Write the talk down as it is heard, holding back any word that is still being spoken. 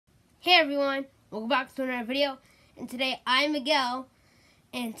Hey everyone, welcome back to another video, and today I'm Miguel,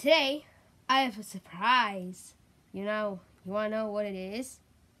 and today I have a surprise. You want to know what it is?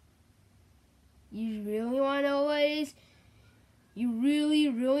 You really want to know what it is? You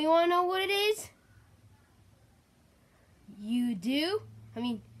really want to know what it is? You do?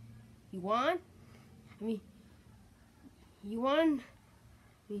 You want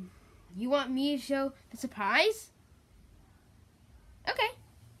me to show the surprise? Okay.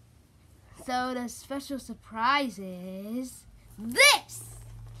 So the special surprise is this!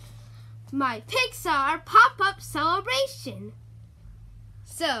 My Pixar pop-up celebration.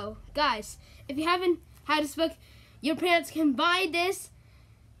 So, guys, if you haven't had this book, your parents can buy this,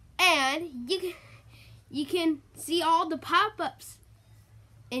 and you can see all the pop-ups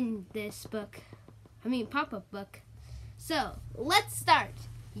in this book. Pop-up book. So, let's start.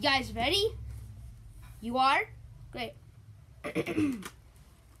 You guys ready? You are? Great.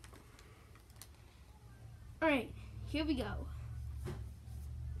 Alright, here we go.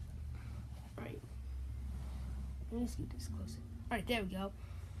 Alright. Let me just get this closer. Alright, there we go.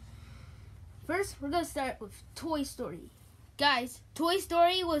 First, we're going to start with Toy Story. Guys, Toy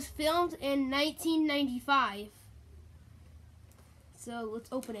Story was filmed in 1995. So, let's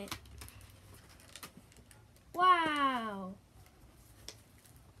open it. Wow!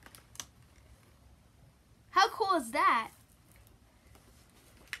 How cool is that?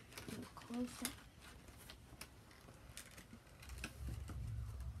 Close that.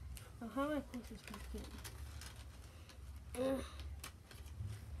 Oh, how do I close this back in?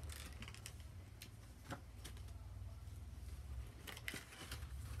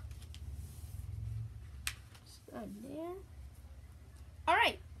 Not there.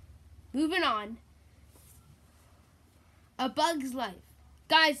 Alright, moving on. A Bug's Life.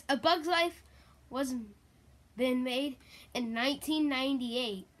 Guys, A Bug's Life was been made in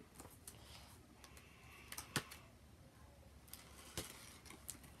 1998.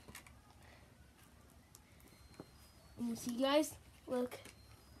 You see, guys? Look.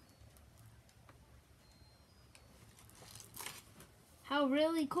 How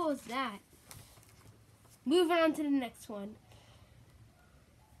really cool is that? Moving on to the next one.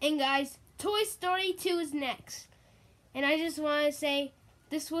 And guys, Toy Story 2 is next. And I just want to say,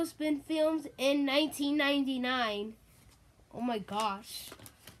 this was been filmed in 1999. Oh my gosh.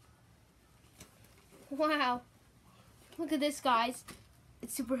 Wow. Look at this, guys.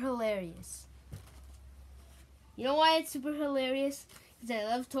 It's super hilarious. You know why it's super hilarious? Because I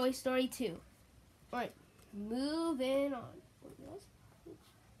love Toy Story 2. Alright, moving on.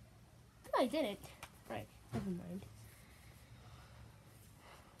 No, I didn't. Alright, never mind.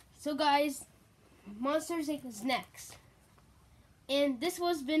 So guys, Monsters Inc. is next. And this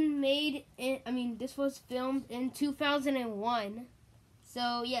was been made in, this was filmed in 2001.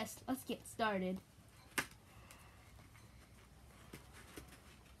 So yes, let's get started.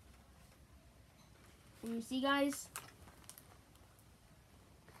 You see, guys?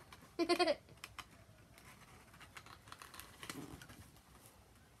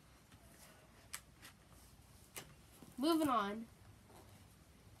 Moving on.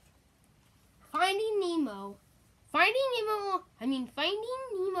 Finding Nemo. Finding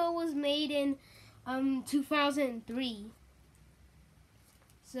Nemo was made in 2003.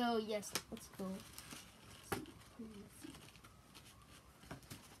 So yes, let's go.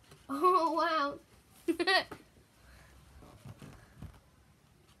 Oh wow.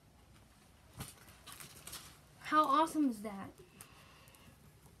 How awesome is that?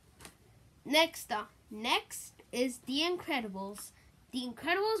 Next is The Incredibles. The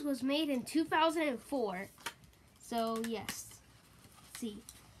Incredibles was made in 2004. So yes, let's see.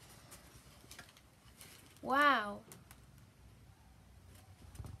 Wow.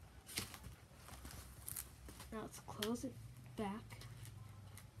 Now let's close it back.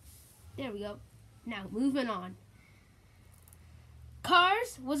 There we go. Now, moving on.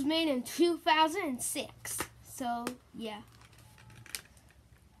 Cars was made in 2006. So, yeah.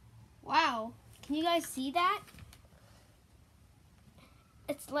 Wow. Can you guys see that?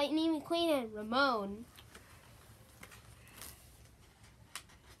 It's Lightning McQueen and Ramon.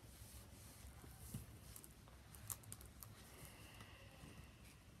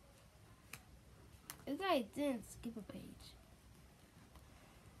 This guy didn't skip a page.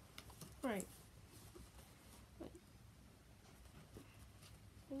 Right.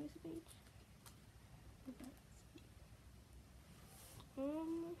 Where's the page?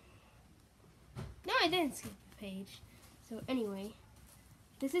 No, I didn't skip the page. So anyway,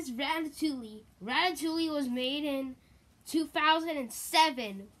 this is Ratatouille. Ratatouille was made in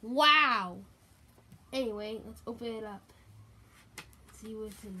 2007. Wow. Anyway, let's open it up. Let's see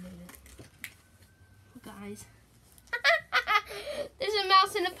what's in there. Guys. There's a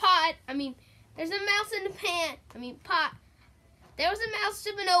mouse in the pot. There's a mouse in the pan. Pot. There was a mouse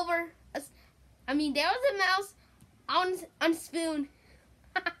tripping over. There was a mouse on a spoon.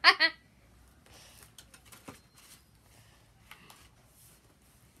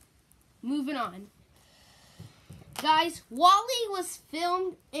 Moving on. Guys, WALL-E was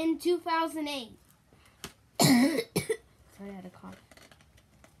filmed in 2008. Sorry, I had a cough.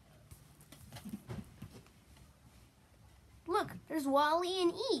 Look, there's WALL-E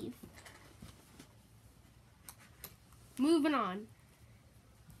and Eve. Moving on.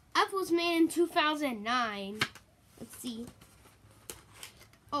 Up was made in 2009. Let's see.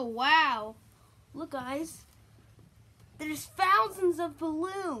 Oh, wow. Look, guys. There's thousands of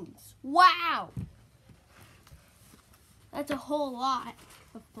balloons. Wow. That's a whole lot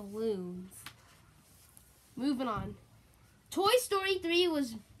of balloons. Moving on. Toy Story 3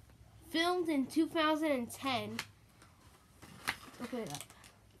 was filmed in 2010. Open it up.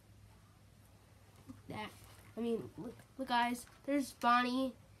 Look at that. Look, guys. There's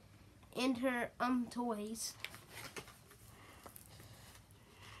Bonnie and her toys.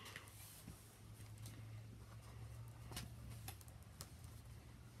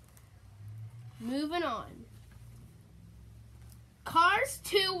 Moving on. Cars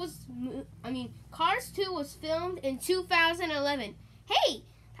 2 was filmed in 2011. Hey,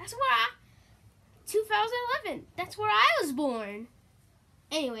 that's where 2011. That's where I was born.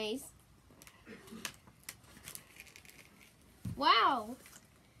 Anyways. Wow.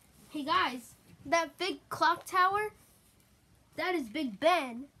 Hey guys, that big clock tower, that is Big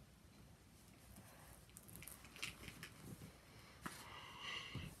Ben.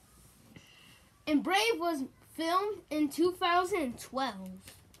 And Brave was filmed in 2012.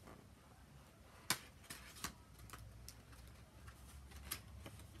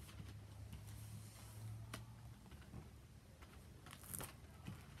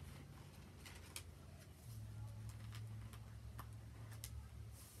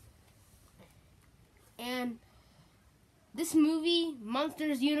 And this movie,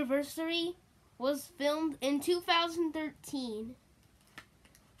 Monsters University, was filmed in 2013.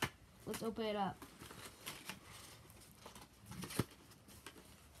 Let's open it up.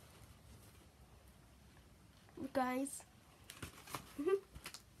 Look, guys. I'll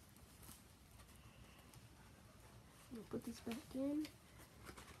put this back in.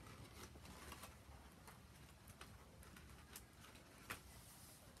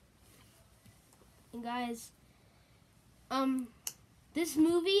 And guys, this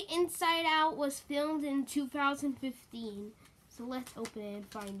movie, Inside Out, was filmed in 2015. So let's open it and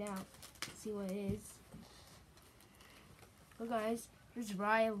find out. See what it is. Look, guys, there's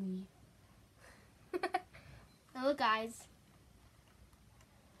Riley. Now look, guys.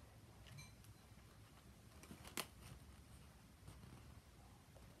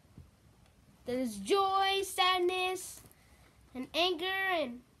 There's joy, sadness, and anger,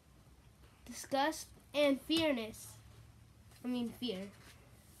 and disgust, and fear.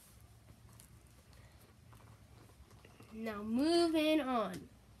 Now moving on.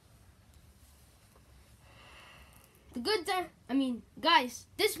 Guys,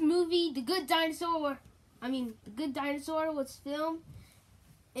 this movie, The Good Dinosaur was filmed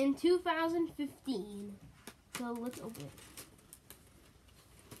in 2015. So let's open it.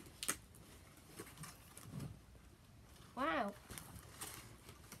 Wow.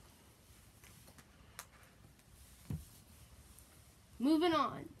 Moving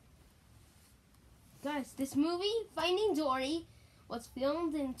on. Guys, this movie, Finding Dory, was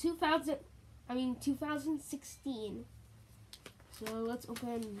filmed in 2016. So let's open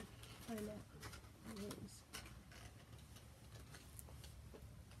and find out what it is.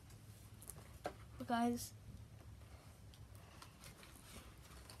 Look, guys.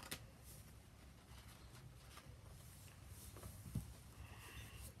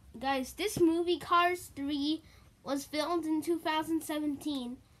 Guys, this movie, Cars 3, was filmed in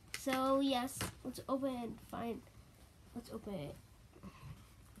 2017. So yes, let's open it. Let's open it.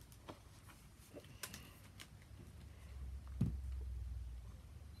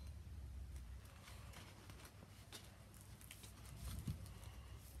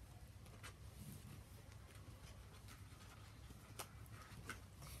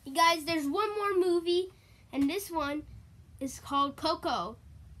 Guys, there's one more movie, and this one is called Coco,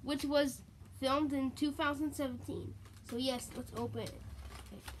 which was filmed in 2017. So yes, let's open it.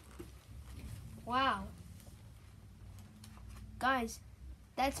 Okay. Wow. Guys,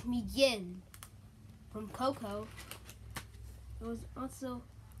 that's Miguel from Coco. It was also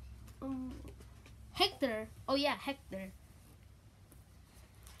Hector. Oh yeah, Hector.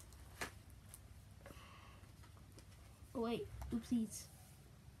 Oh wait, oopsies.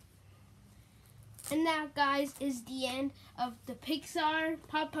 And that, guys, is the end of the Pixar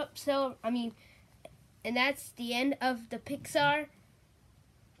pop-up and that's the end of the Pixar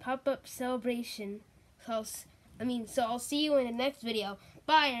pop-up celebration. So I'll see you in the next video.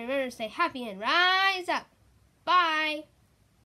 Bye, and remember to stay happy and rise up. Bye.